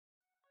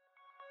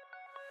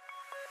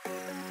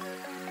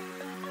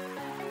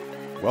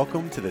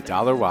Welcome to the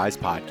Dollar Wise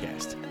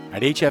Podcast.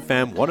 At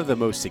HFM, one of the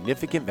most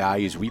significant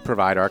values we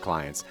provide our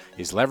clients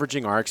is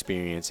leveraging our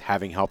experience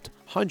having helped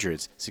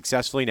hundreds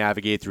successfully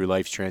navigate through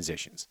life's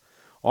transitions.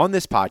 On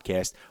this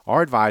podcast,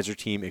 our advisor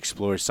team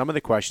explores some of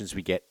the questions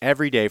we get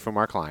every day from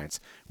our clients.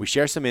 We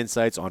share some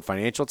insights on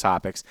financial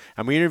topics,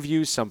 and we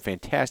interview some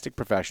fantastic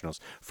professionals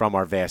from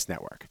our vast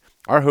network.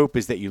 Our hope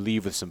is that you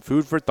leave with some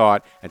food for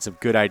thought and some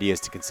good ideas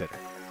to consider.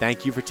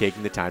 Thank you for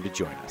taking the time to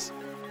join us.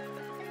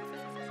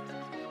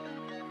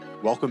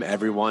 Welcome,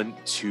 everyone,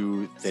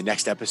 to the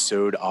next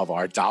episode of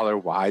our Dollar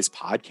Wise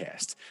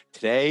podcast.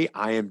 Today,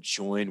 I am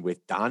joined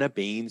with Donna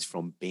Baines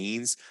from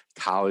Baines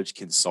College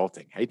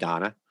Consulting. Hey,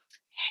 Donna.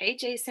 Hey,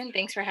 Jason.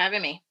 Thanks for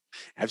having me.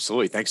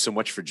 Absolutely. Thanks so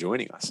much for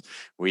joining us.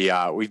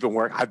 I've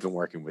been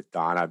working with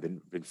Donna. I've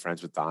been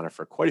friends with Donna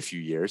for quite a few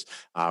years.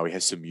 We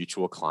have some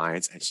mutual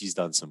clients, and she's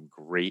done some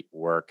great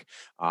work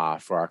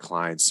for our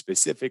clients,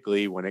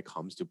 specifically when it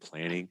comes to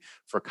planning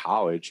for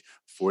college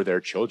for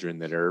their children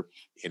that are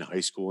in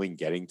high school and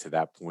getting to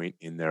that point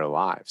in their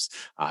lives.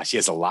 She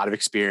has a lot of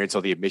experience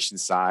on the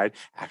admissions side,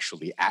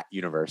 actually at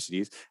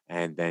universities,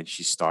 and then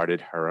she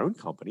started her own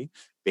company,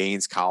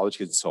 Baines College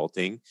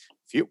Consulting.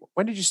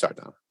 When did you start,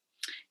 Donna?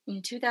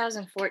 In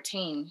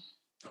 2014.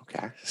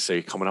 Okay. So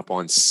you're coming up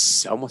on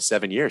almost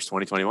 7 years,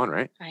 2021,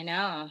 right? I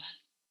know.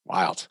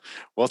 Wild.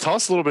 Well, tell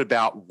us a little bit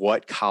about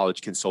what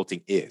college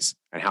consulting is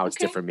and how it's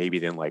different maybe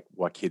than like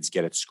what kids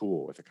get at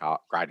school with a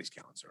guidance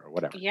counselor or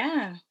whatever.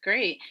 Yeah,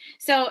 great.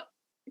 So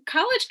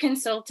college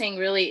consulting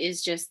really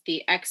is just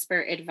the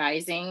expert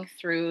advising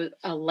through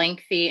a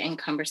lengthy and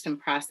cumbersome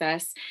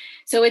process.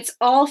 So it's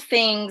all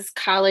things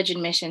college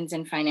admissions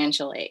and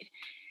financial aid.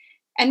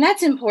 And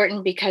that's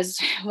important because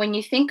when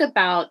you think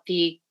about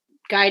the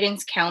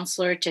guidance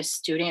counselor to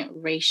student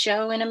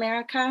ratio in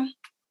America,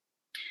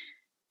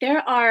 there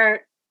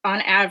are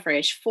on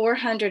average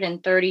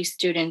 430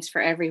 students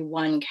for every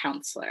one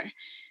counselor.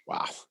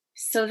 Wow.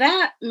 So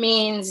that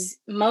means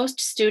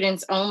most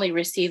students only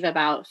receive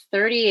about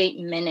 38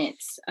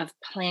 minutes of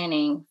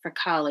planning for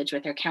college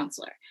with their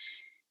counselor.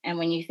 And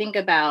when you think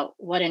about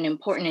what an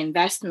important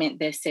investment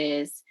this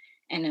is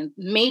and a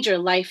major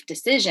life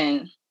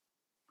decision,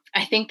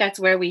 I think that's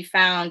where we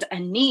found a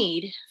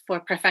need for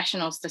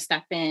professionals to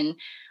step in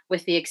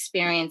with the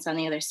experience on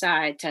the other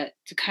side to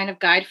kind of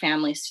guide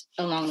families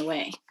along the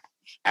way.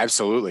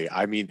 Absolutely.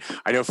 I mean,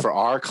 I know for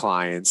our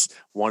clients,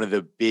 one of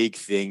the big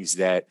things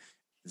that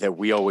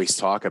we always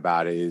talk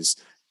about is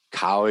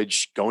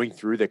going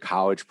through the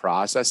college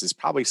process is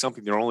probably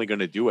something they're only going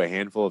to do a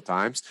handful of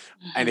times.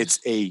 Mm-hmm. And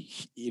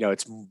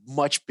it's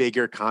much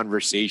bigger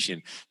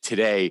conversation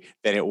today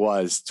than it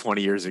was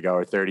 20 years ago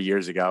or 30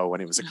 years ago when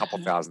it was a couple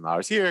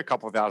 $1,000s here, a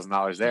couple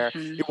 $1,000s there.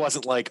 Mm-hmm. It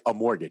wasn't like a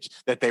mortgage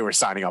that they were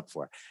signing up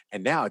for.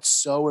 And now it's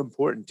so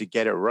important to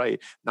get it right,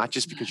 not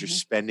just because you're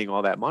spending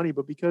all that money,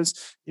 but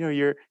because,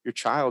 your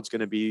child's going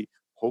to be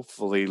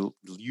hopefully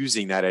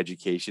using that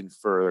education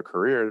for a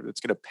career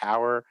that's going to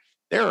power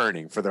they're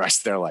earning for the rest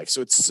of their life.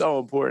 So it's so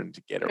important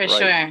to get it for right.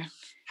 Sure.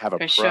 Have a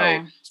pro.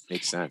 Sure.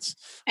 Makes sense.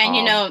 And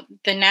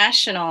the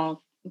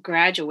national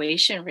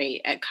graduation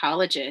rate at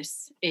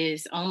colleges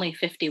is only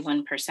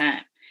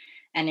 51%.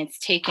 And it's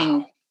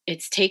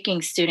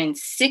taking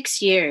students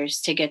 6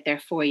 years to get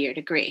their 4-year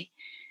degree.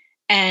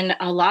 And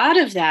a lot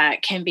of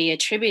that can be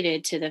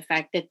attributed to the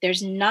fact that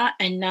there's not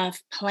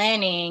enough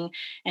planning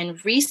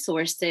and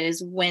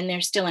resources when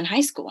they're still in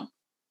high school.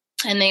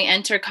 And they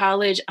enter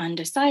college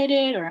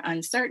undecided or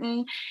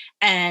uncertain,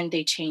 and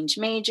they change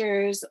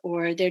majors,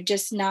 or they're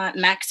just not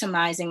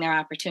maximizing their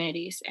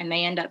opportunities. And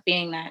they end up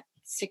being that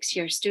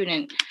 6-year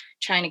student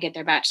trying to get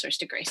their bachelor's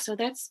degree. So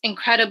that's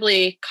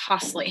incredibly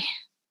costly.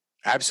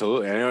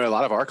 Absolutely. I know a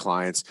lot of our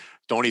clients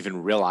don't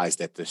even realize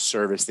that the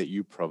service that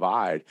you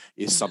provide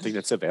is something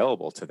that's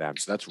available to them.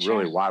 So that's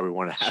really why we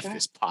want to have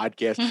this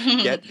podcast,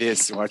 get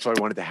this. That's why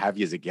I wanted to have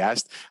you as a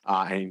guest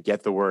and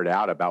get the word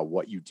out about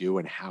what you do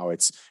and how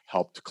it's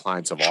helped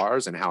clients of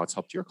ours and how it's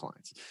helped your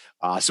clients.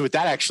 So with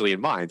that actually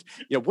in mind,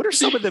 what are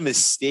some of the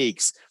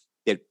mistakes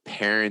that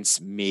parents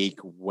make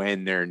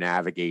when they're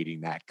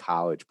navigating that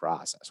college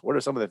process? What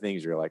are some of the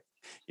things you're like,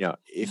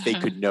 if they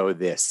could know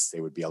this,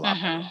 they would be a lot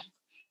better?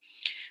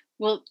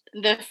 Well,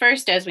 the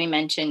first, as we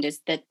mentioned, is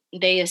that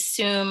they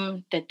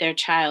assume that their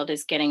child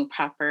is getting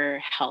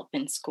proper help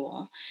in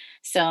school.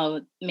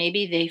 So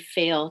maybe they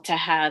fail to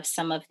have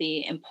some of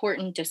the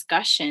important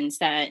discussions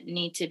that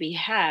need to be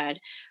had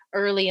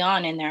early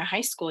on in their high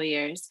school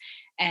years.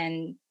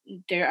 And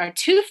there are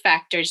two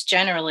factors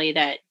generally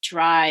that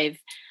drive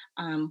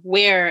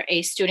where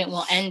a student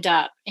will end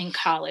up in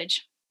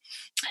college.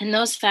 And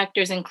those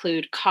factors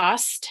include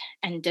cost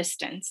and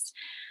distance.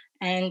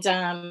 And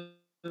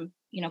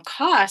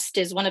cost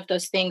is one of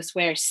those things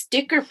where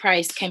sticker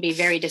price can be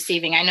very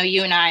deceiving. I know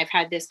you and I have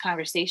had this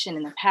conversation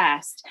in the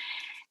past.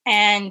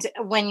 And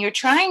when you're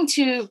trying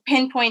to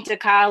pinpoint a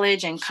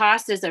college and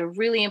cost is a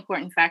really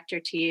important factor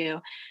to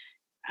you,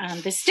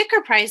 the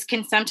sticker price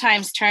can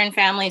sometimes turn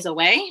families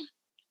away.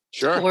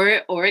 Sure.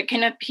 Or it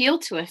can appeal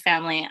to a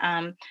family.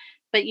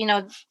 But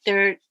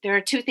there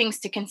are two things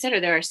to consider.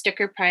 There are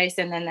sticker price,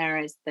 and then there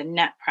is the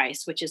net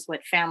price, which is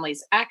what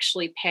families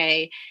actually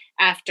pay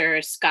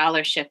after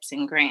scholarships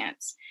and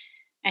grants.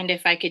 And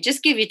if I could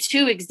just give you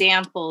two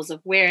examples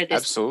of where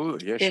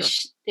Absolutely. Yeah, sure.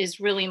 this is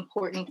really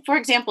important. For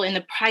example, in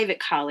the private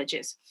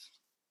colleges,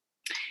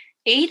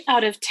 8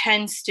 out of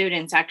 10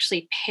 students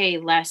actually pay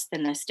less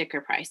than the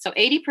sticker price. So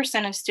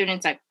 80% of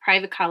students at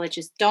private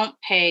colleges don't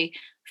pay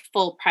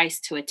full price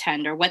to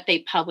attend, or what they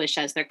publish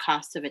as their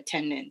cost of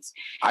attendance.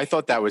 I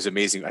thought that was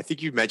amazing. I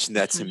think you mentioned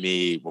that to Mhm.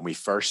 me when we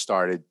first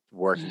started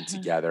working Mhm.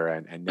 together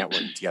and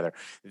networking together.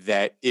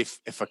 That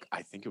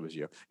I think it was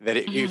you,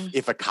 that Mhm.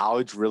 if a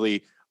college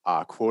really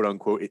quote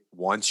unquote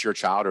wants your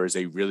child or is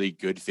a really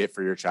good fit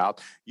for your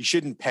child, you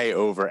shouldn't pay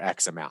over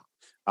X amount,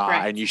 and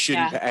Correct. you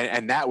shouldn't. Yeah.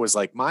 And that was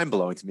like mind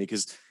blowing to me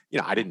because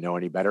I didn't know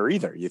any better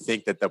either. You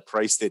think that the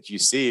price that you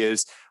see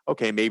is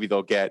okay, maybe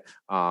they'll get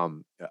a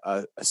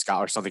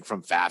scholar something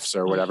from FAFSA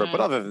or whatever. But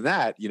Mhm. other than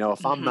that,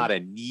 if I'm not Mhm. a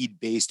need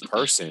based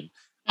person,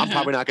 I'm Mhm.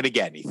 probably not going to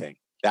get anything.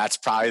 That's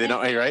probably the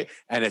Yeah. no, right?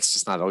 And it's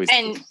just not always the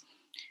And case.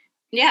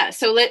 yeah,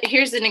 so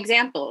here's an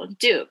example.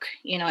 Duke,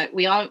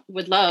 we all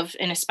would love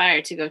and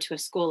aspire to go to a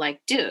school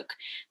like Duke,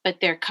 but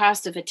their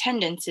cost of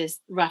attendance is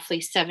roughly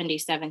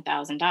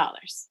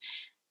 $77,000.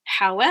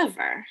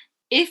 However,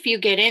 if you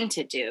get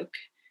into Duke,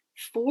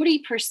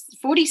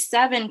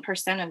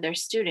 47% of their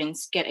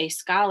students get a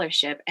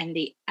scholarship, and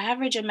the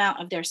average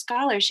amount of their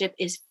scholarship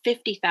is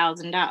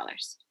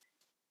 $50,000.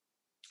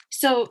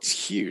 So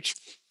It's huge.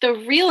 the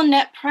real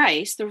net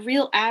price, the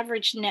real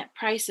average net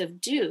price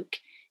of Duke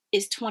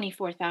is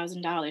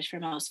 $24,000 for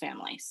most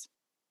families.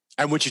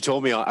 And what you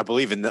told me, I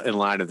believe in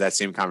line of that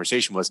same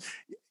conversation was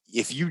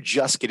if you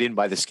just get in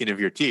by the skin of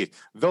your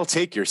teeth, they'll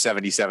take your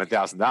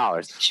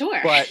 $77,000. Sure.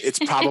 But it's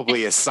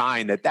probably a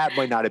sign that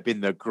might not have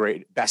been the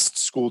best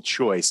school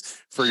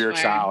choice for your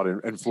Sure. child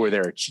and for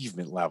their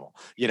achievement level,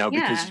 because you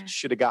Yeah.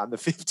 should have gotten the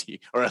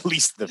 50 or at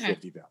least the Sure.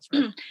 50,000,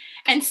 right?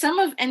 And some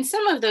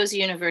of those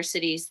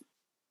universities,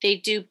 they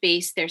do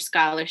base their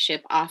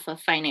scholarship off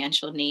of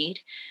financial need,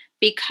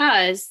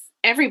 because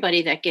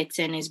everybody that gets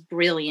in is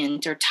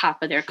brilliant or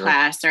top of their Sure.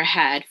 class or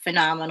had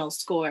phenomenal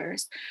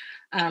scores.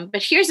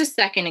 But here's a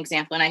second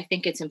example, and I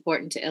think it's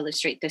important to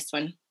illustrate this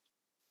one.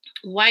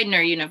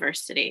 Widener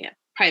University, a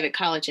private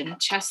college in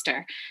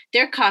Chester,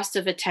 their cost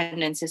of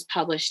attendance is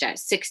published at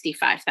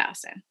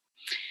 65,000.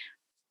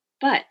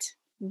 But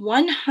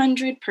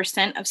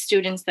 100% of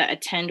students that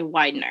attend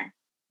Widener,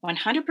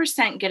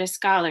 100% get a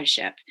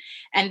scholarship,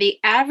 and the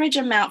average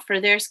amount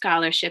for their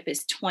scholarship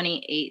is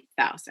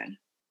 28,000.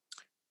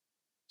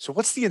 So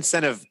what's the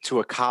incentive to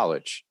a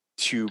college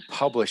to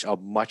publish a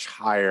much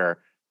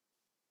higher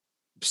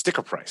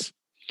sticker price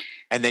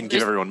and then Well, give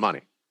there's everyone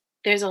money?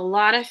 there's a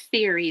lot of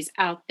theories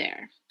out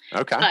there,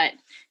 Okay.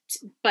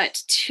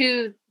 but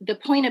to the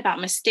point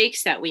about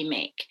mistakes that we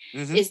make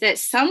Hmm. is that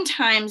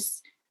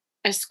sometimes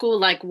a school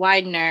like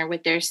Widener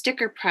with their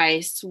sticker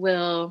price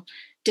will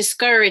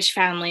discourage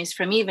families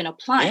from even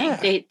applying.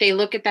 Yeah. They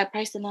look at that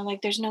price and they're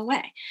like, there's no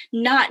way,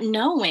 not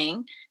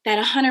knowing that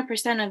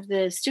 100% of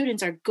the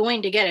students are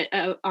going to get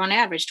it, on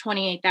average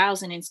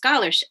 28,000 in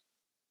scholarship.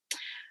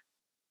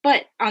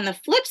 But on the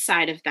flip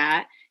side of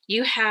that,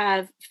 you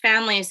have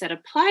families that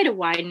apply to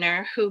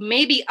Widener who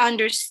maybe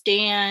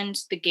understand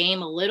the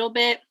game a little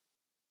bit,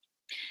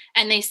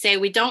 and they say,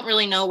 we don't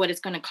really know what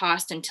it's going to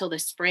cost until the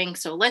spring,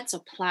 so let's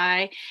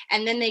apply.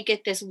 And then they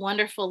get this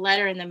wonderful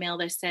letter in the mail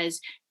that says,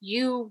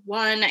 you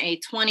won a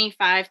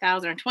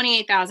 $25,000 or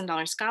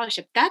 $28,000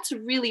 scholarship. That's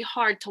really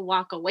hard to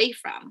walk away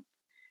from,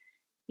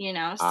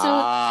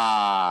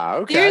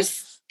 so Okay.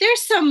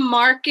 there's some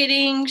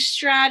marketing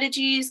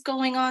strategies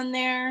going on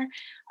there.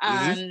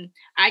 Hmm.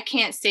 I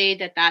can't say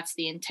that that's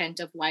the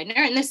intent of Widener,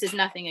 and this is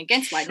nothing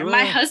against Widener.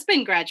 My Sure.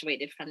 husband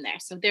graduated from there,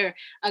 so they're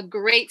a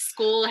great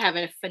school, have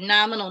a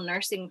phenomenal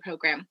nursing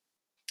program.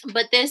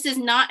 But this is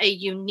not a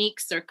unique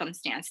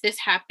circumstance. This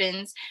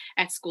happens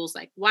at schools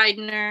like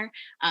Widener,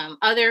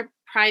 other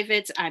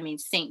privates. I mean,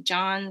 St.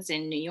 John's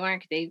in New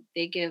York, they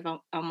give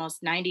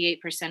almost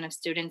 98% of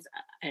students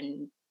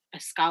a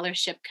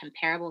scholarship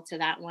comparable to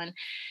that one.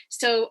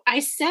 So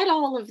I said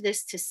all of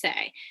this to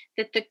say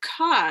that the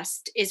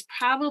cost is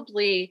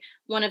probably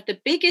one of the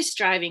biggest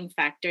driving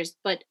factors,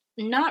 but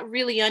not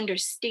really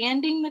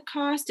understanding the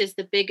cost is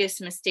the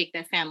biggest mistake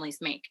that families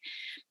make,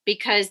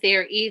 because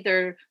they're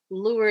either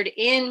lured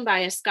in by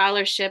a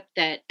scholarship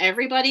that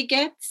everybody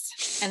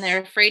gets and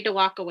they're afraid to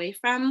walk away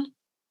from,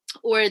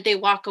 or they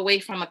walk away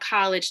from a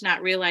college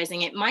not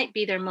realizing it might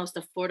be their most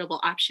affordable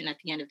option at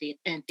the end of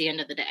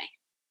the day.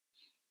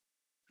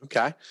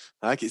 Okay.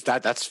 I guess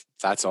that's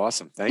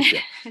awesome. Thank you.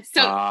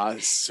 So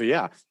So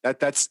yeah,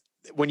 that's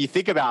when you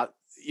think about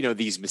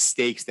these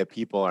mistakes that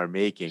people are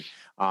making.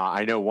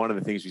 I know one of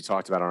the things we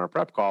talked about on our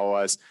prep call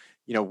was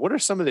what are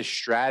some of the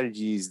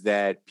strategies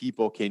that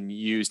people can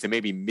use to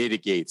maybe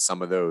mitigate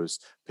some of those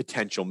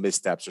potential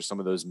missteps or some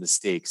of those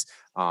mistakes?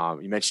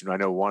 You mentioned, I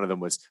know one of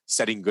them was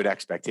setting good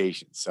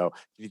expectations. So can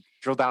you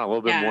drill down a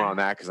little bit more yeah, on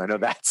that? Because I know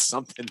that's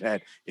something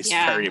that is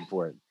yeah. very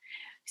important.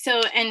 So,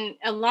 and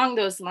along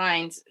those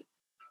lines,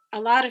 a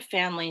lot of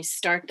families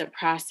start the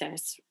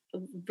process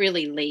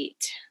really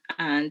late.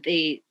 And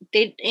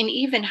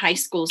even high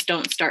schools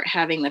don't start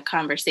having the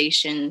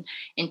conversation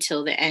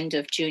until the end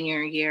of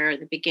junior year or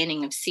the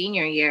beginning of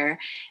senior year.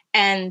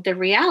 And the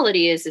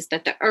reality is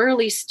that the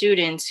early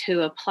students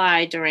who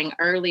apply during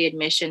early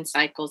admission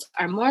cycles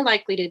are more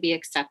likely to be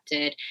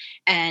accepted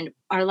and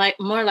are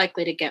more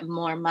likely to get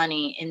more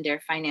money in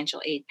their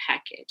financial aid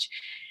package.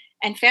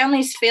 And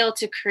families fail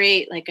to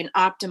create like an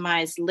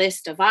optimized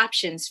list of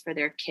options for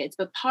their kids.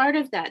 But part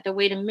of that, the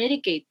way to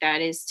mitigate that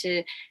is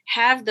to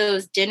have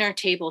those dinner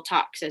table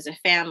talks as a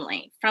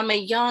family from a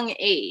young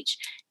age.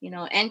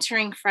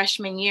 Entering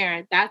freshman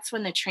year, that's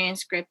when the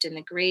transcript and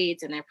the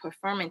grades and their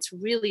performance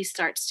really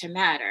starts to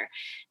matter.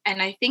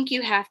 And I think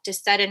you have to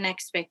set an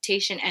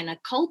expectation and a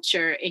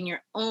culture in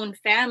your own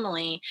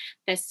family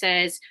that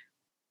says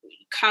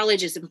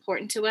college is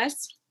important to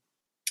us,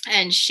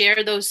 and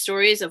share those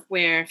stories of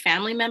where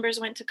family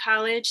members went to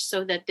college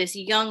so that this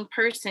young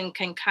person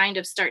can kind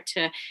of start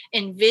to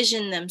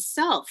envision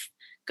themselves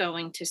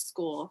going to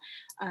school.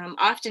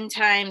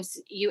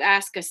 Oftentimes, you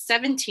ask a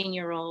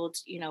 17-year-old,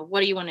 what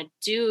do you want to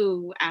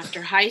do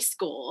after high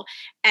school?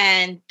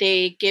 And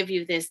they give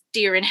you this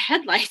deer in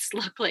headlights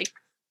look like,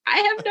 I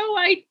have no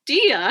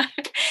idea.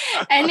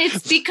 And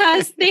it's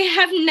because they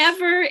have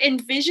never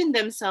envisioned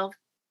themselves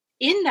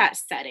in that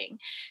setting.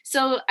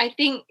 So I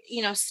think,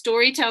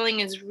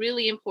 storytelling is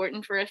really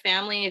important for a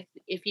family.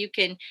 If you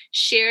can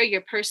share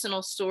your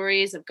personal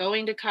stories of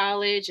going to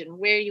college and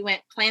where you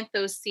went, plant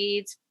those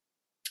seeds.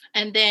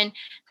 And then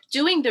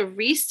doing the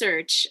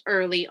research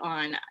early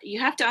on, you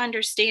have to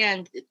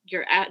understand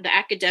the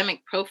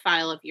academic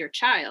profile of your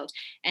child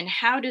and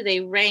how do they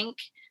rank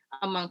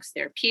amongst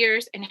their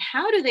peers and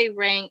how do they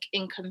rank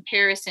in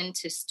comparison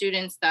to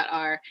students that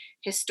are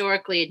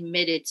historically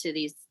admitted to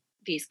these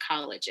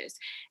colleges.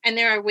 And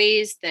there are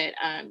ways that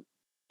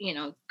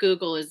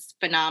Google is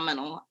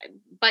phenomenal,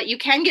 but you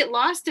can get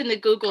lost in the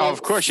Google. Oh,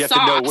 of course, you have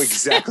sauce. to know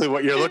exactly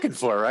what you're looking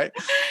for, right?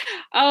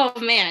 Oh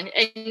man.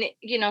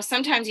 And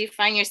sometimes you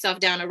find yourself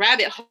down a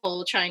rabbit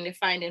hole trying to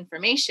find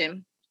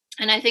information.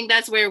 And I think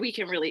that's where we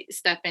can really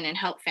step in and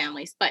help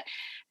families. But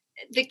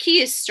the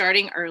key is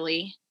starting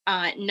early,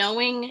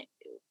 knowing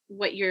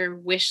what your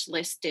wish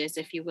list is,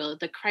 if you will,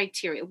 the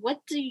criteria.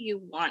 What do you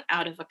want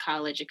out of a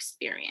college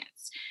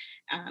experience?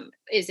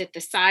 Is it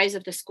the size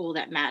of the school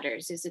that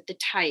matters? Is it the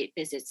type?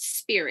 Is it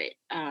spirit,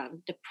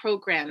 the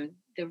program,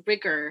 the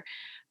rigor,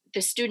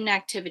 the student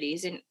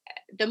activities? And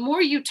the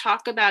more you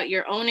talk about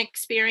your own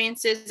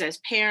experiences as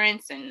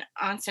parents and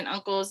aunts and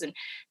uncles, and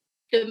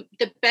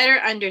the better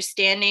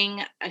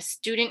understanding a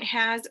student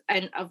has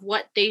and of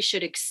what they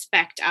should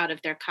expect out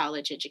of their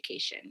college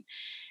education.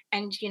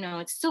 And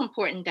it's so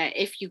important that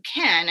if you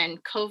can,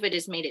 and COVID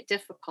has made it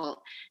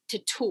difficult, to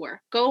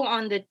tour, go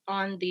on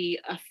the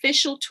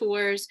official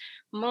tours.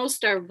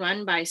 Most are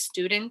run by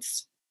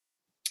students,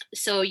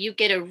 so you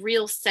get a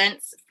real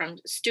sense from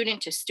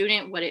student to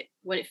student what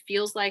it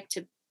feels like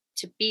to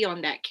be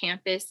on that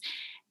campus,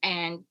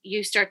 and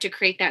you start to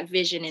create that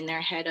vision in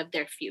their head of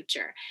their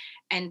future.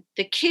 And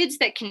the kids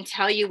that can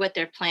tell you what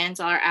their plans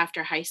are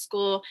after high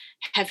school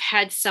have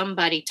had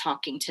somebody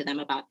talking to them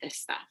about this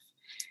stuff.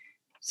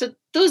 So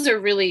those are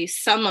really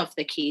some of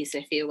the keys,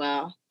 if you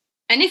will.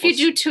 And if you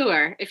do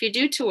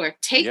tour,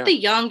 take the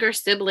younger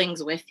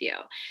siblings with you,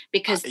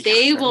 because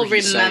they will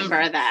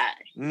remember that.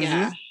 Mm-hmm.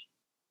 Yeah.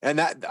 And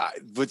that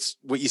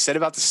what you said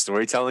about the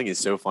storytelling is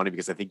so funny,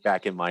 because I think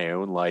back in my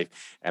own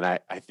life, and I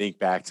think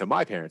back to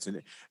my parents,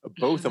 and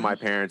both of my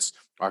parents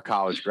are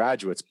college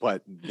graduates,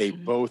 but they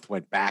both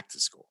went back to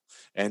school.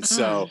 And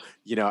so,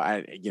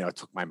 it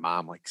took my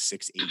mom like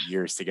 6-8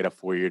 years to get a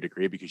 4-year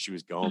degree, because she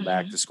was going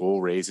back to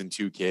school, raising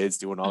 2 kids,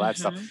 doing all that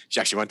stuff. She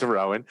actually went to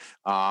Rowan.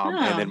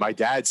 And then my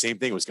dad, same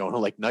thing, was going to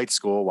like night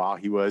school while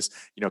he was,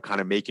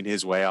 kind of making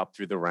his way up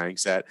through the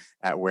ranks at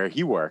where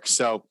he works.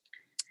 So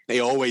they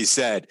always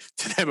said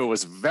to them, it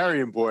was very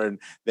important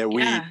that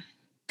we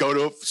go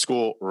to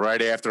school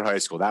right after high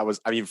school. That was,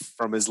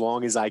 from as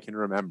long as I can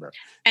remember.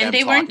 And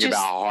they weren't just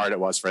about how hard it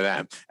was for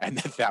them, and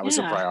that was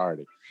a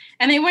priority.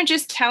 And they weren't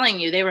just telling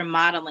you; they were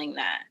modeling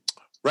that.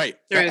 Right.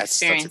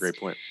 That's a great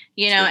point.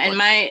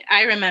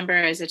 I remember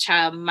as a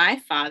child,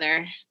 my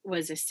father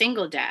was a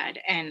single dad,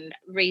 and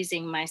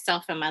raising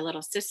myself and my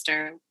little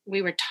sister,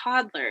 we were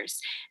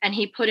toddlers, and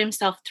he put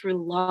himself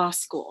through law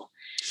school.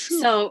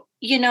 So,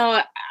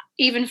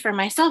 even for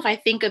myself, I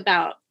think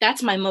about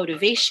that's my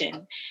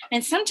motivation.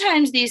 And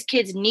sometimes these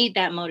kids need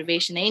that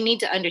motivation. They need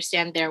to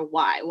understand their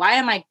why. Why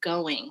am I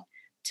going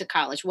to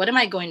college? What am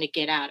I going to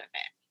get out of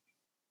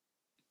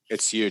it?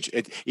 It's huge.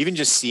 Even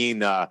just seeing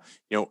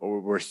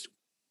we're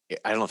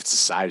I don't know if it's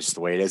society, just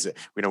the way it is.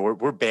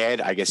 We're bad,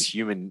 I guess,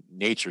 human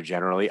nature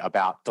generally,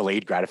 about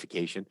delayed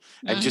gratification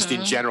and just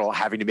in general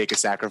having to make a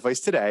sacrifice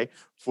today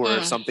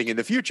for something in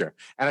the future.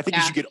 And I think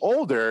as you get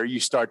older, you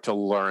start to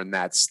learn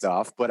that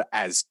stuff. But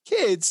as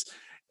kids,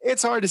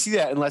 it's hard to see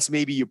that unless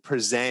maybe you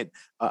present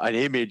an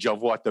image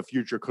of what the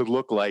future could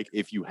look like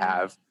if you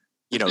have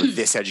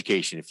this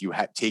education, if you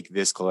take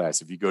this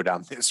class, if you go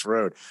down this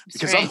road,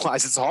 because right.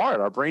 otherwise it's hard.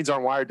 Our brains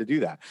aren't wired to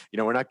do that.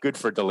 We're not good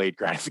for delayed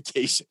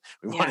gratification.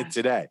 We want it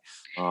today.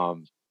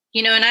 And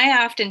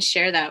I often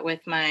share that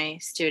with my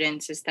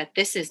students, is that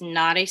this is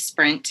not a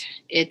sprint,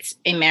 it's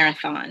a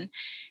marathon.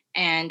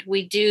 And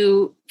we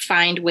do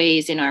find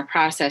ways in our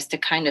process to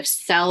kind of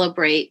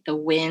celebrate the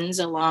wins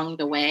along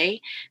the way,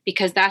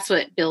 because that's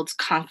what builds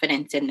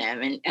confidence in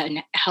them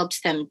and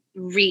helps them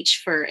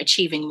reach for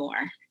achieving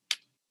more.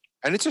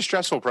 And it's a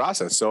stressful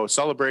process. So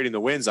celebrating the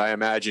wins, I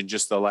imagine,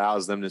 just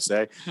allows them to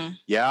say,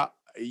 yeah,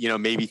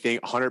 maybe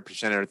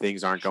 100% of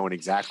things aren't going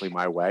exactly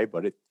my way,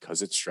 but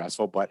because it's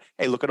stressful. But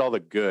hey, look at all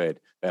the good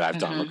that I've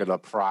done. Look at the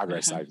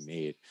progress I've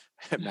made.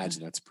 I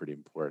imagine that's pretty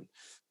important.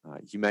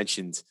 You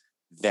mentioned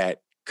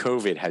that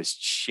COVID has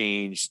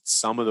changed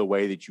some of the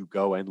way that you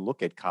go and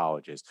look at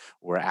colleges,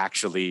 or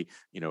actually,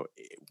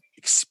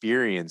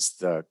 experience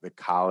the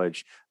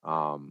college,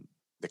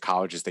 the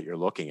colleges that you're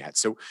looking at.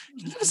 So can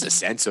you give us a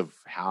sense of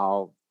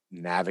how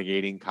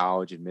navigating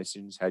college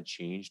admissions had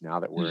changed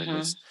now that we're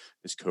in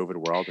this COVID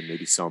world, and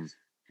maybe some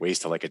ways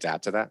to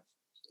adapt to that?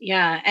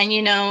 Yeah. And,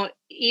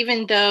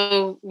 even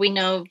though we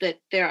know that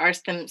there are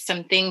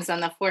some things on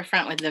the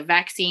forefront with the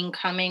vaccine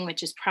coming,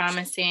 which is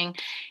promising,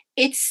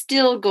 it's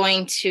still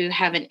going to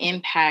have an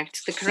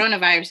impact. The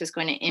coronavirus is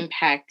going to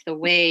impact the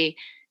way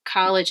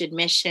college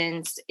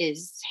admissions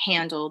is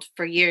handled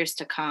for years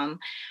to come.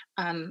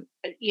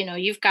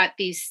 You've got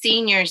these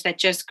seniors that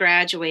just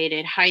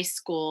graduated high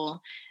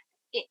school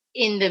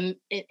in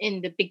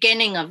the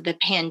beginning of the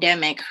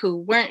pandemic, who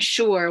weren't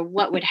sure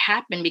what would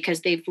happen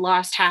because they've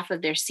lost half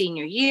of their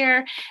senior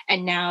year,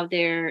 and now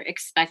they're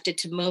expected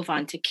to move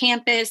on to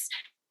campus.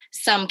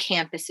 Some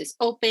campuses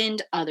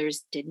opened,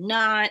 others did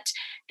not.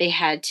 They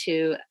had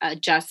to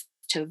adjust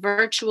to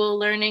virtual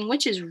learning,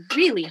 which is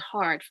really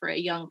hard for a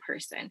young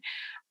person.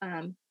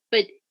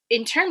 But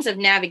in terms of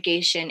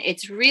navigation,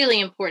 it's really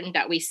important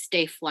that we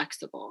stay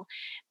flexible,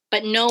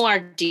 but know our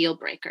deal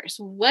breakers.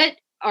 What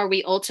are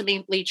we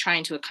ultimately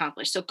trying to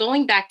accomplish? So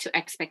going back to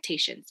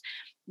expectations,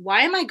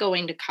 why am I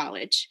going to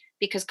college?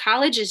 Because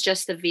college is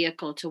just the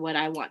vehicle to what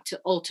I want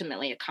to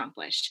ultimately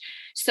accomplish.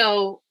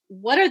 So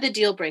what are the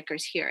deal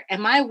breakers here?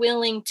 Am I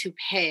willing to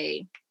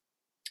pay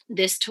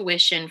this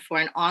tuition for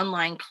an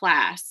online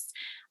class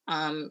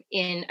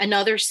in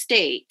another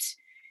state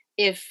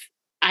if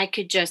I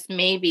could just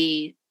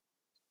maybe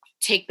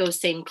take those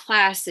same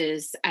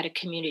classes at a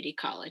community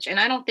college? And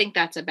I don't think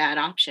that's a bad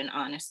option,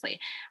 honestly.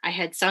 I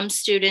had some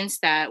students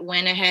that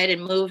went ahead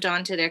and moved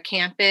onto their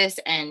campus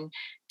and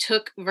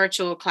took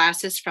virtual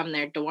classes from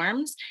their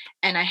dorms.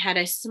 And I had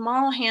a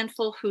small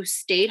handful who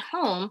stayed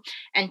home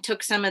and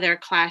took some of their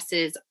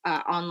classes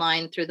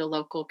online through the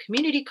local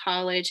community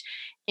college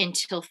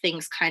until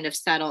things kind of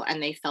settle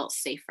and they felt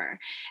safer.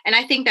 And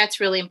I think that's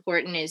really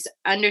important, is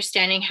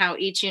understanding how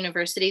each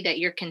university that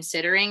you're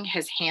considering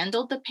has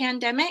handled the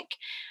pandemic.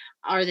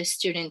 Are the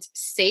students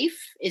safe?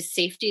 Is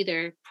safety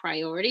their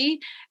priority?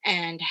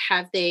 And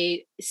have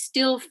they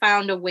still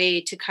found a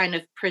way to kind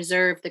of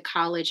preserve the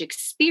college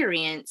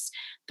experience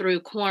through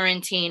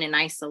quarantine and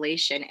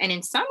isolation? And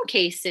in some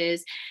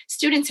cases,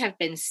 students have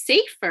been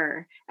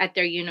safer at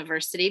their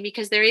university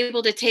because they're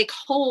able to take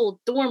whole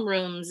dorm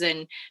rooms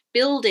and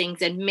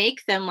buildings and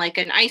make them like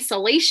an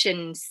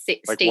isolation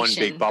like station. One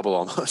big bubble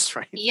almost,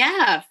 right?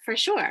 Yeah, for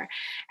sure.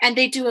 And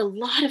they do a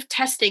lot of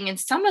testing, and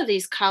some of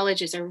these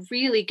colleges are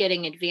really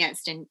getting advanced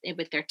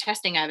with their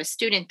testing. I have a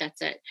student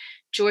that's at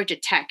Georgia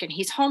Tech, and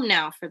he's home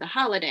now for the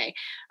holiday.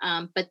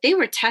 But they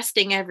were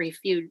testing every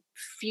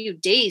few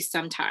days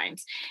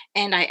sometimes.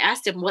 And I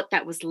asked him what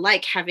that was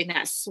like, having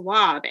that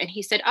swab. And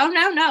he said, "Oh,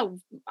 no.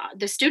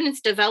 The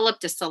students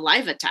developed a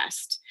saliva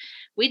test.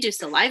 We do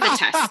saliva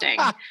testing."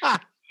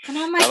 And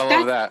I'm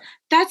like,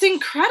 that's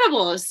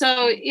incredible.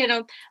 So,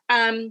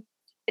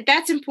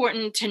 that's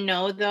important to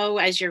know, though,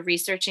 as you're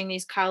researching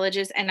these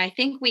colleges. And I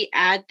think we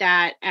add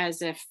that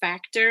as a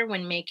factor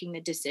when making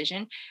the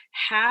decision.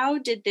 How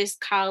did this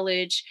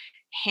college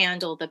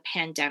handle the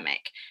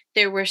pandemic?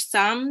 There were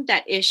some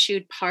that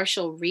issued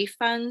partial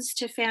refunds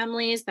to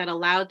families that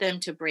allowed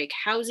them to break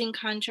housing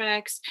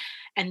contracts.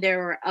 And there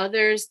were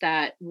others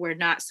that were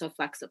not so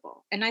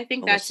flexible. And I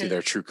think that's see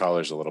their true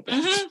colors a little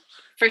bit.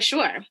 For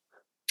sure.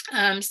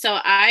 So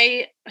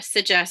I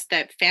suggest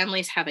that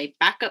families have a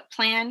backup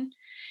plan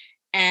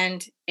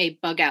and a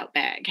bug out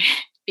bag,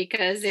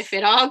 because if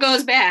it all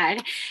goes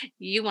bad,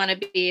 you want to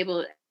be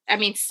able. I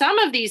mean, some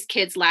of these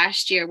kids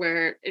last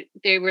year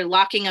they were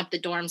locking up the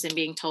dorms and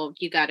being told,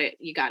 you gotta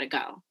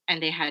go.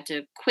 And they had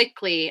to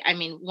quickly,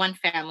 one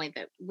family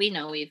that we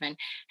know even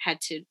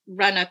had to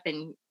run up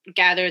and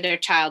gather their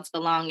child's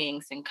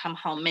belongings and come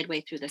home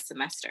midway through the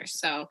semester.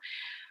 So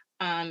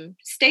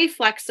stay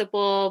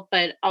flexible,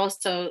 but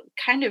also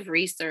kind of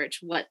research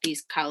what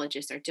these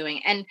colleges are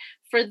doing. And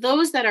for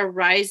those that are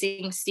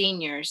rising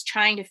seniors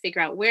trying to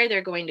figure out where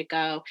they're going to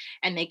go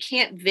and they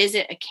can't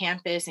visit a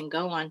campus and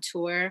go on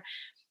tour,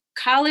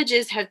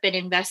 colleges have been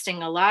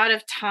investing a lot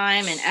of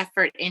time and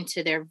effort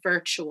into their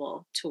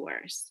virtual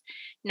tours.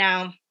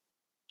 Now,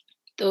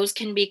 those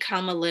can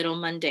become a little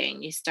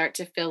mundane. You start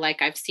to feel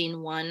like I've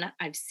seen one,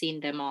 I've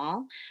seen them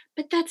all,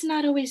 but that's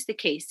not always the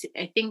case.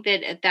 I think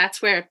that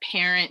that's where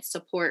parent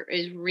support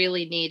is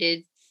really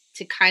needed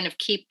to kind of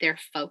keep their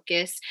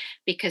focus,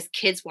 because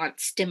kids want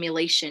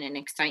stimulation and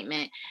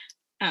excitement,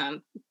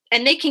 um,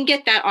 and they can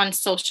get that on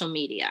social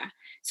media.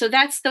 So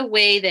that's the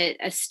way that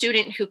a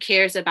student who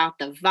cares about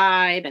the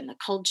vibe and the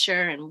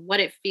culture and what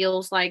it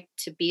feels like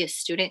to be a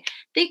student,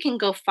 they can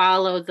go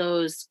follow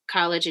those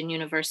college and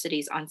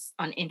universities on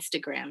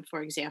Instagram,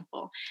 for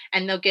example,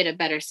 and they'll get a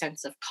better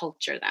sense of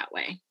culture that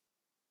way.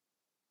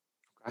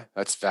 Okay,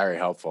 that's very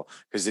helpful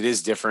because it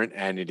is different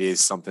and it is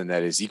something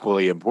that is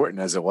equally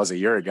important as it was a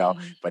year ago.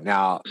 Mhm. But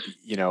now,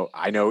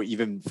 I know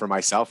even for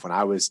myself, when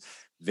I was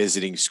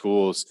visiting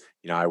schools,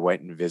 I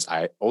went and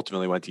I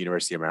ultimately went to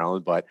University of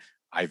Maryland, but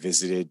I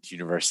visited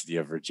University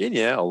of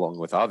Virginia along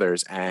with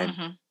others. And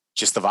Mhm.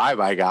 just the vibe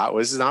I got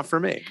was not for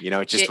me.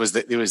 It just It, was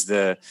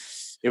the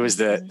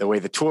mhm. way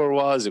the tour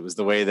was. It was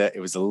the way that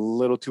it was a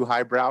little too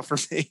highbrow for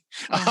me,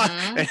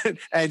 Mhm.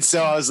 and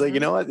so I was like, you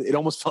Mhm. know what? It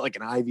almost felt like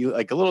an Ivy,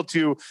 like a little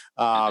too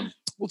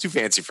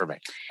fancy for me.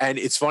 And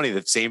it's funny,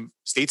 the same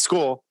state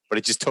school, but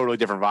it's just totally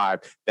different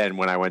vibe than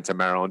when I went to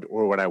Maryland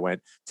or when I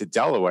went to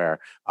Delaware.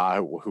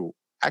 Who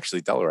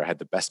actually Delaware had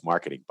the best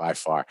marketing by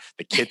far.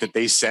 The kit that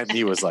they sent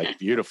me was like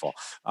beautiful.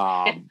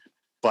 Um,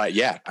 but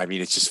yeah, I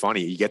mean, it's just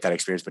funny. You get that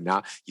experience, but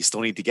now you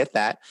still need to get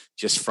that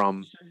just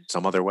from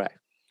some other way.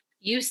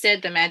 You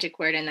said the magic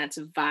word, and that's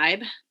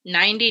vibe. Mhm.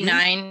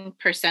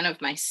 99%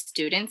 of my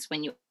students,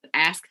 when you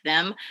ask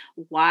them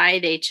why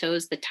they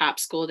chose the top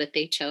school that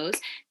they chose,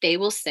 they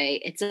will say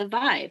it's a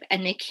vibe.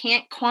 And they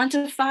can't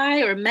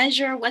quantify or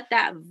measure what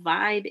that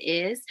vibe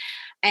is.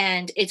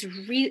 And it's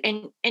real,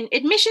 and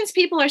admissions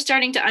people are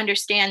starting to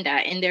understand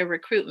that in their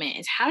recruitment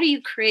is, how do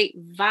you create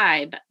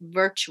vibe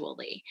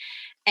virtually?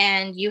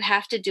 And you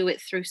have to do it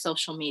through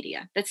social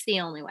media. That's the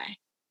only way.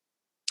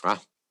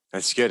 Wow,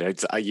 that's good.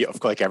 It's of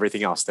course, like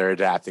everything else, they're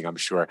adapting. I'm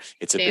sure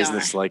it's a They are.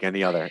 business like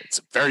any other. It's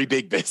a very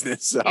big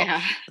business. So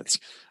Yeah. that's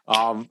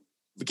um,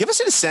 give us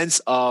a sense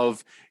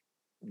of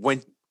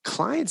when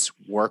clients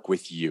work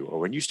with you or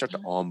when you start to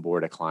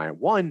onboard a client.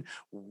 One,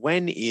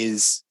 when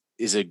is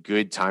a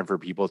good time for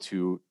people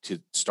to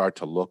start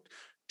to look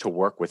to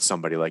work with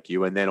somebody like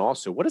you, and then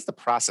also, what does the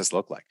process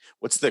look like?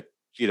 What's the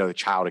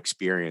child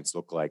experience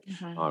look like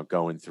Mhm.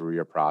 going through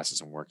your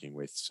process and working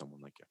with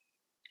someone like you?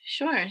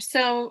 Sure.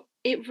 So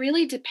it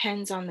really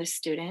depends on the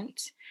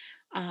student,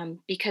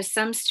 because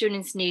some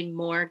students need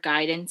more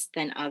guidance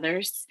than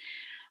others.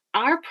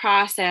 Our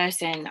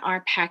process and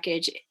our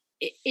package,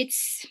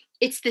 it's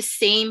the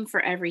same for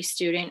every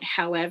student.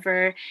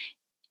 However,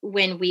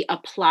 when we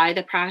apply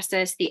the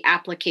process, the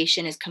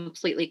application is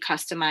completely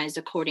customized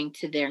according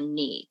to their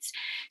needs.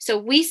 So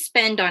we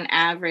spend on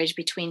average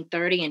between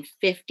 30 and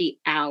 50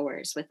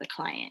 hours with a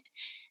client.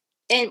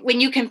 And when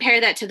you compare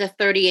that to the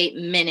 38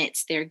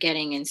 minutes they're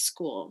getting in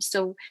school.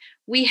 So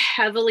we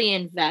heavily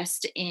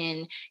invest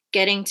in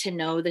getting to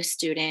know the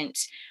student,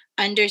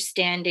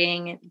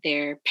 understanding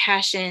their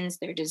passions,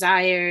 their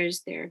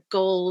desires, their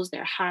goals,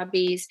 their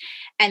hobbies,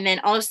 and then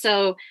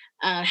also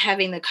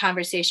having the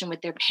conversation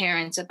with their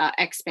parents about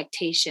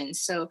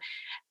expectations. So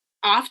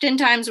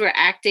oftentimes we're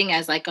acting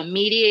as like a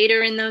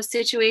mediator in those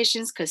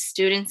situations, because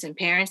students and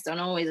parents don't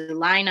always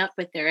line up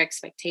with their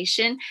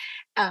expectation.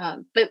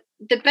 But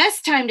the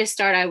best time to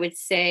start, I would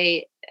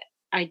say,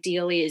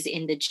 ideally, is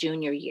in the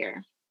junior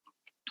year.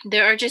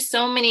 There are just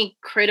so many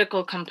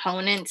critical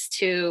components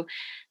to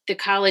the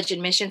college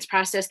admissions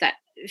process, that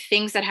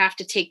things that have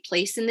to take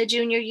place in the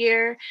junior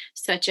year,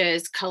 such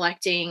as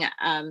collecting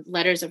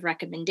letters of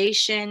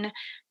recommendation,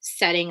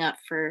 setting up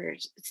for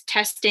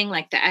testing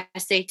like the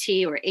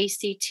SAT or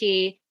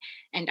ACT.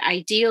 And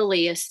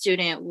ideally, a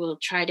student will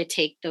try to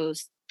take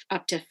those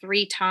up to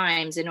 3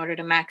 times in order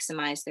to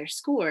maximize their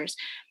scores.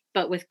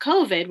 But with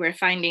COVID, we're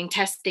finding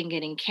testing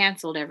getting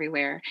canceled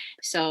everywhere.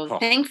 So Oh,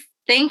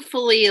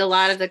 thankfully, a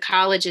lot of the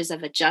colleges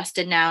have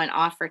adjusted now and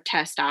offer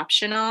test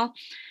optional,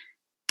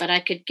 but I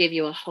could give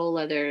you a whole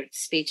other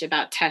speech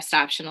about test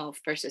optional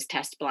versus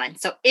test blind.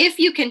 So if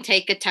you can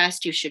take a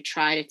test, you should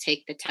try to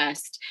take the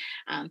test,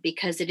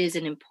 because it is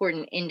an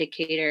important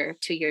indicator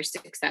to your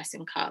success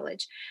in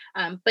college.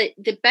 But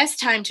the best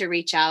time to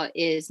reach out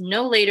is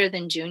no later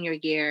than junior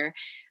year.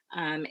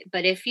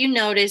 But if you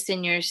notice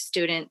in your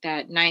student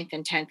that ninth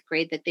and 10th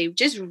grade that they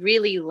just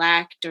really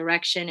lack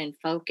direction and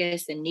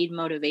focus and need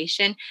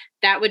motivation,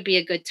 that would be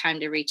a good time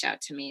to reach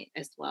out to me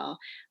as well.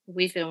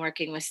 We've been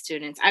working with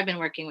students. I've been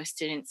working with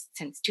students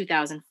since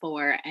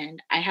 2004,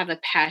 and I have a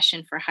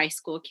passion for high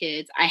school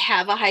kids. I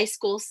have a high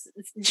school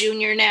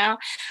junior now.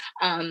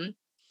 Um,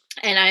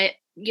 and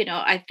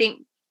I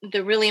think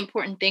the really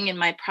important thing in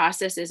my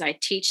process is I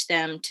teach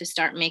them to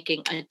start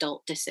making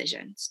adult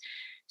decisions.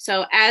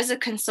 So as a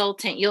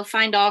consultant, you'll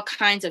find all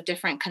kinds of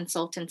different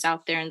consultants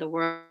out there in the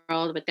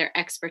world with their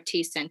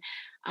expertise. And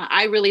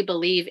I really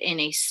believe in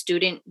a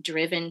student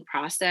driven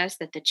process,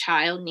 that the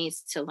child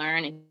needs to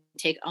learn and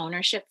take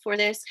ownership for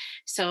this.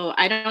 So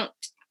I don't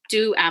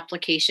do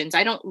applications.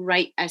 I don't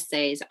write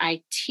essays.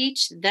 I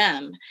teach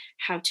them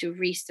how to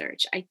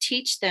research. I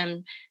teach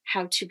them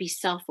how to be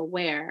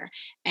self-aware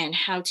and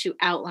how to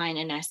outline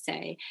an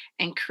essay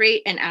and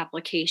create an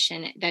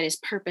application that is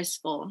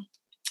purposeful,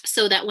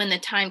 so that when the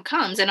time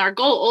comes, and our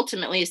goal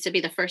ultimately is to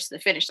be the first to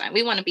the finish line.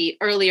 We want to be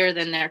earlier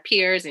than their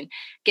peers and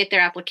get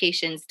their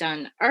applications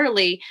done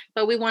early,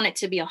 but we want it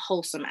to be a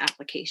wholesome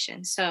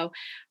application. So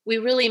we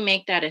really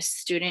make that a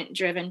student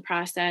driven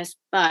process,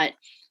 but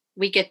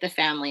we get the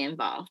family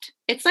involved.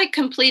 It's like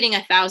completing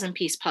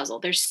 1,000-piece puzzle.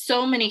 There's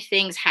so many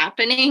things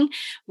happening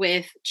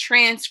with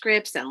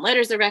transcripts and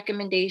letters of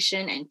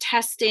recommendation and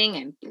testing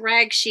and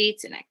brag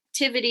sheets and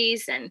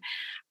activities, and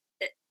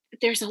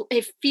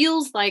it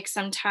feels like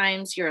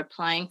sometimes you're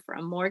applying for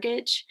a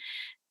mortgage,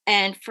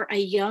 and for a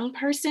young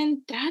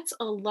person that's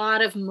a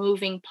lot of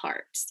moving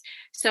parts.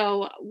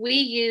 So we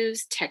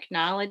use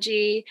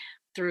technology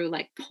through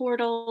like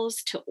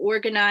portals to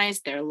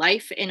organize their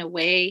life in a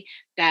way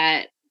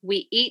that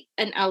we eat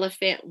an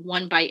elephant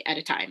one bite at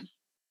a time.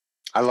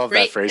 I love that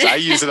Right. phrase. I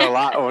use it a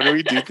lot when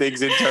we do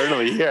things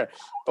internally here.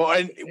 Oh,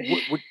 and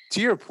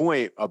to your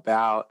point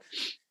about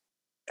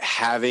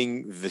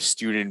having the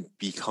student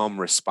become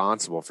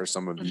responsible for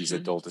some of these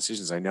adult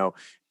decisions. I know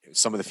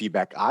some of the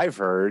feedback I've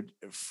heard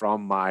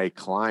from my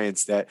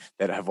clients that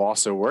have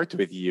also worked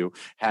with you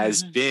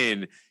has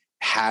been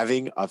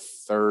having a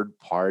third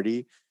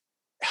party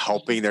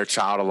helping their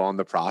child along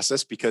the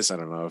process, because I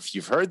don't know if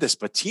you've heard this,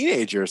 but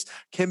teenagers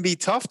can be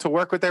tough to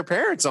work with their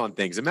parents on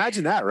things.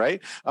 Imagine that,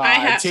 right?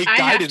 And take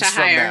guidance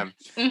from them.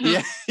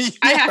 Yeah,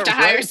 I have to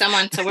hire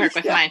someone to work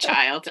with my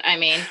child. I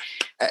mean,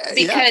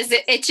 because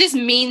it just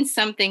means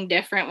something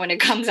different when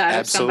it comes out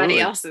of somebody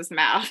else's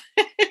mouth.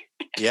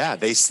 Yeah,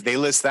 they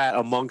list that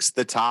amongst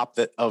the top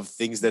of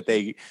things that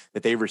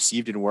they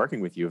received in working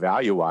with you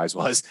value wise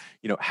was,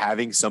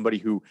 having somebody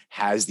who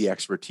has the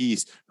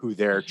expertise, who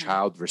their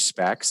child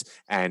respects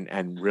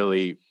and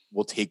really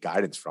will take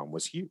guidance from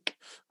was huge.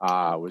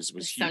 Was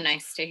huge. So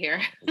nice to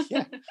hear.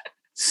 Yeah.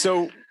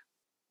 So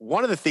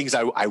one of the things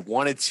I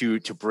wanted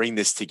to bring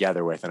this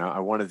together with, and I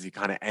wanted to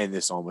kind of end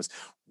this on was,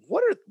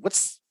 what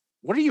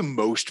are you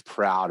most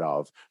proud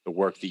of the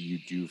work that you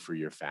do for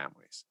your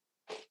families?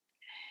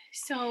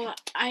 So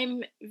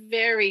I'm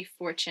very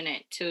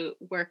fortunate to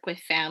work with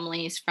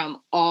families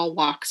from all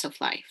walks of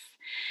life.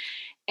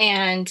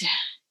 And,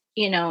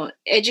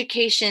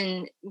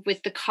 education,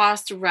 with the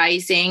cost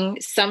rising,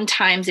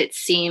 sometimes it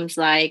seems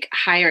like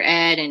higher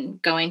ed and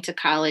going to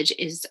college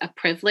is a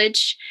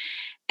privilege.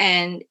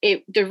 And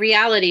the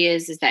reality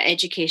is that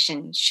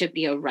education should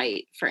be a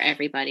right for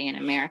everybody in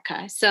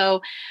America.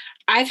 So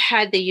I've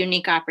had the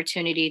unique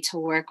opportunity to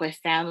work with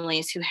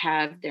families who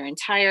have their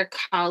entire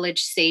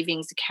college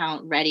savings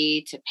account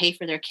ready to pay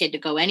for their kid to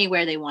go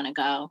anywhere they want to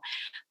go.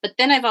 But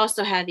then I've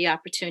also had the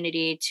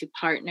opportunity to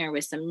partner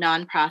with some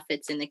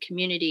nonprofits in the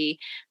community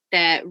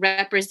that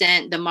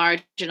represent the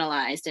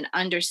marginalized and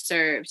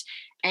underserved.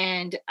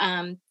 And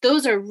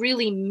those are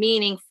really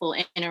meaningful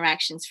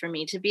interactions for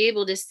me, to be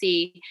able to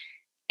see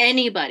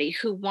anybody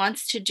who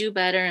wants to do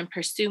better and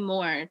pursue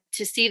more,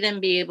 to see them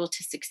be able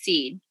to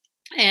succeed.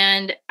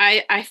 And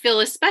I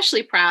feel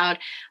especially proud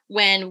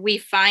when we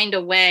find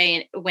a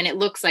way when it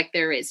looks like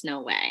there is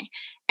no way.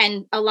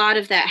 And a lot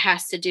of that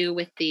has to do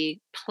with the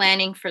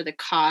planning for the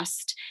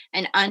cost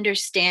and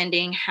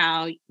understanding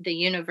how the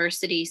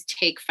universities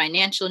take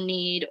financial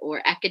need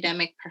or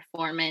academic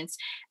performance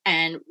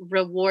and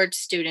reward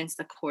students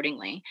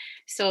accordingly.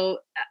 So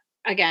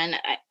again,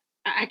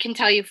 I can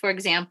tell you, for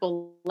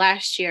example,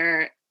 last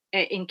year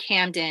in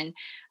Camden,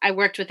 I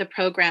worked with a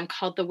program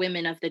called the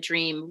Women of the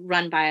Dream,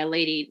 run by a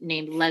lady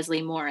named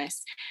Leslie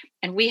Morris.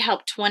 And we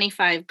helped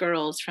 25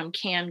 girls from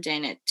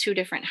Camden at 2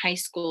 different high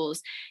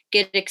schools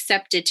get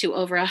accepted to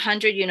over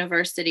 100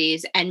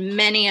 universities. And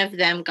many of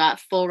them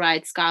got full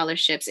ride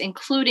scholarships,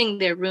 including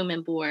their room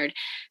and board,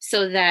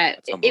 so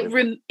that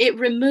it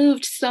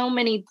removed so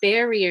many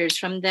barriers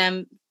from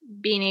them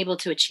being able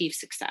to achieve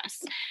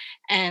success.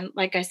 And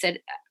like I said,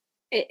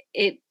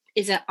 it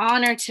is an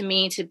honor to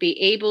me to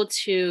be able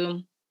to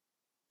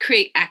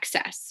create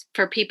access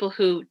for people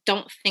who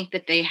don't think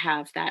that they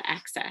have that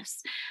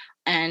access.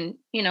 And,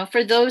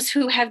 for those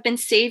who have been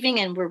saving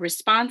and were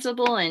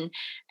responsible and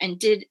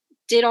did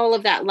all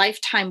of that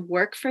lifetime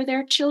work for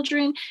their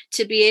children,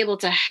 to be able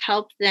to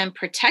help them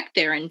protect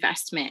their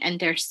investment and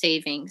their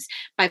savings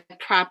by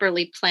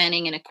properly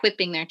planning and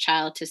equipping their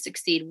child to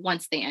succeed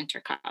once they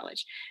enter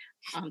college.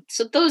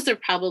 So those are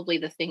probably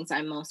the things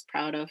I'm most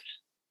proud of.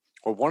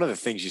 Well, one of the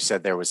things you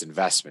said there was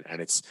investment,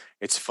 and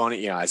it's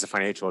funny, as a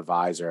financial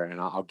advisor, and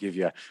I'll give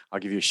you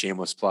a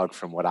shameless plug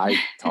from what I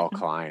tell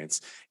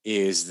clients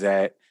is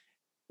that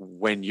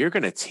when you're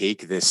going to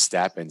take this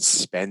step and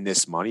spend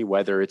this money,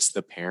 whether it's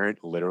the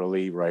parent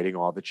literally writing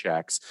all the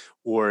checks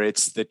or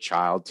it's the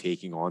child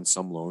taking on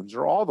some loans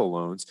or all the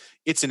loans,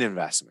 it's an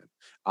investment.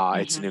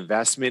 It's an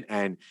investment,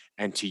 and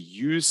to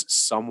use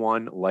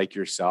someone like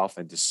yourself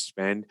and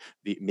to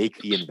make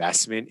the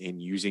investment in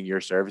using your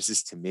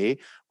services, to me,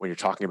 when you're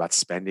talking about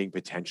spending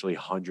potentially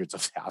hundreds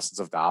of thousands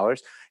of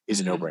dollars,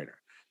 is a no-brainer.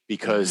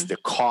 because the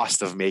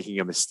cost of making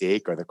a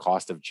mistake or the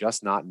cost of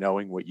just not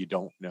knowing what you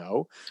don't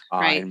know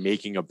and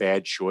making a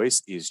bad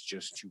choice is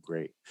just too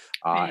great.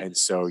 And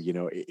so,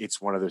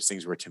 it's one of those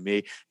things where to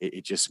me,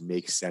 it just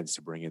makes sense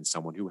to bring in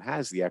someone who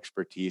has the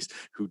expertise,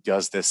 who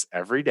does this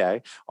every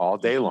day, all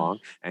day long,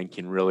 and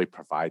can really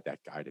provide that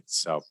guidance.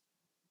 So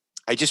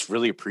I just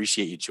really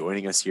appreciate you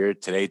joining us here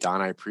today,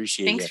 Donna. I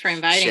appreciate Thanks for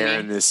inviting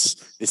sharing me.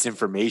 this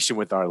information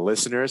with our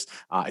listeners.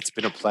 It's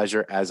been a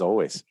pleasure as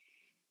always.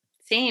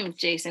 Same,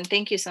 Jason.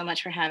 Thank you so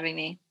much for having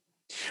me.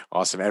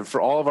 Awesome. And for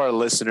all of our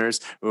listeners,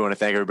 we want to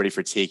thank everybody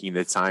for taking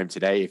the time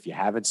today. If you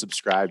haven't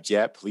subscribed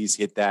yet, please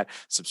hit that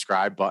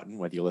subscribe button,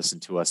 whether you listen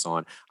to us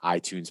on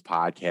iTunes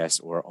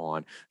podcast or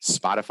on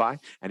Spotify.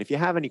 And if you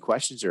have any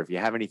questions or if you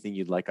have anything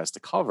you'd like us to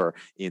cover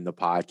in the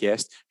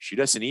podcast, shoot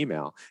us an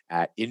email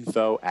at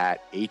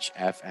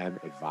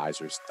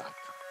info@hfmadvisors.com.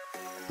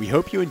 We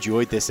hope you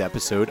enjoyed this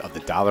episode of the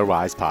Dollar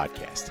Wise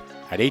podcast.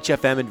 At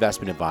HFM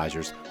Investment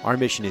Advisors, our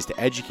mission is to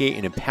educate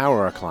and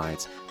empower our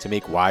clients to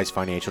make wise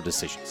financial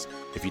decisions.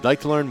 If you'd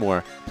like to learn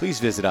more, please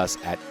visit us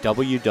at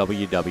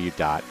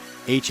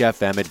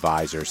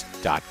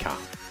www.hfmadvisors.com.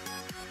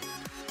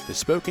 The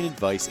spoken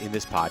advice in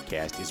this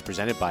podcast is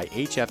presented by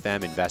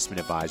HFM Investment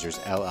Advisors,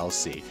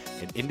 LLC,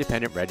 an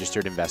independent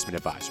registered investment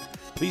advisor.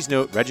 Please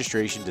note,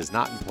 registration does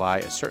not imply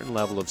a certain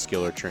level of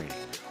skill or training.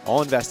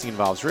 All investing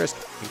involves risk,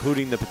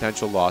 including the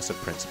potential loss of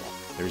principal.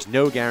 There is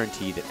no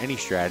guarantee that any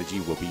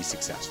strategy will be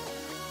successful.